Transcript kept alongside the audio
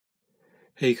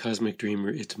Hey Cosmic Dreamer,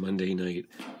 it's Monday night.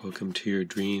 Welcome to your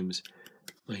dreams.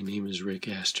 My name is Rick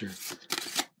Aster.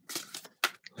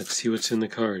 Let's see what's in the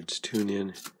cards. Tune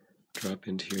in, drop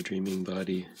into your dreaming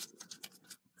body,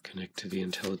 connect to the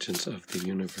intelligence of the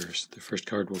universe. The first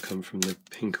card will come from the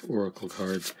pink oracle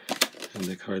cards, and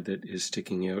the card that is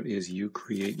sticking out is You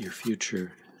Create Your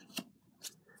Future.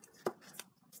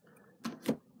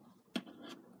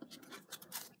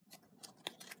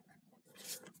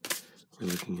 We're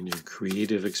looking at your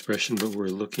creative expression, but we're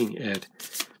looking at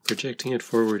projecting it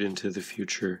forward into the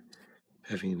future,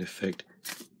 having an effect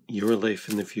your life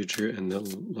in the future and the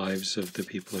lives of the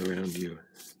people around you.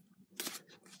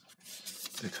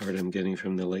 The card I'm getting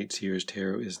from the Light Seers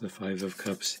Tarot is the Five of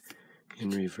Cups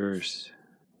in reverse.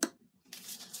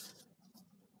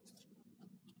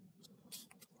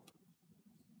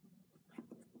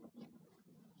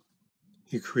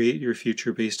 You create your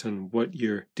future based on what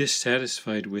you're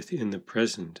dissatisfied with in the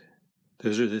present.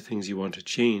 Those are the things you want to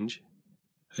change.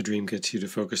 A dream gets you to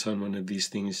focus on one of these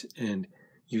things, and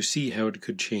you see how it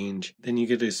could change. Then you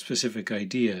get a specific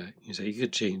idea. You say, you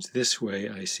could change this way.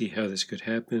 I see how this could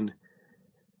happen.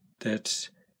 That's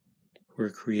where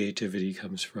creativity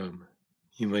comes from.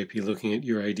 You might be looking at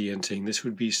your idea and saying, this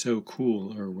would be so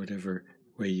cool, or whatever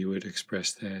way you would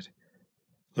express that.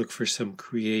 Look for some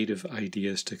creative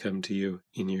ideas to come to you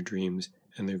in your dreams,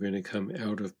 and they're going to come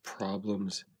out of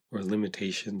problems or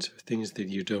limitations or things that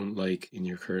you don't like in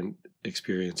your current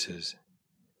experiences.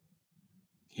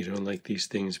 You don't like these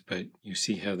things, but you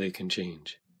see how they can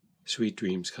change. Sweet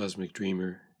dreams, Cosmic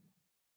Dreamer.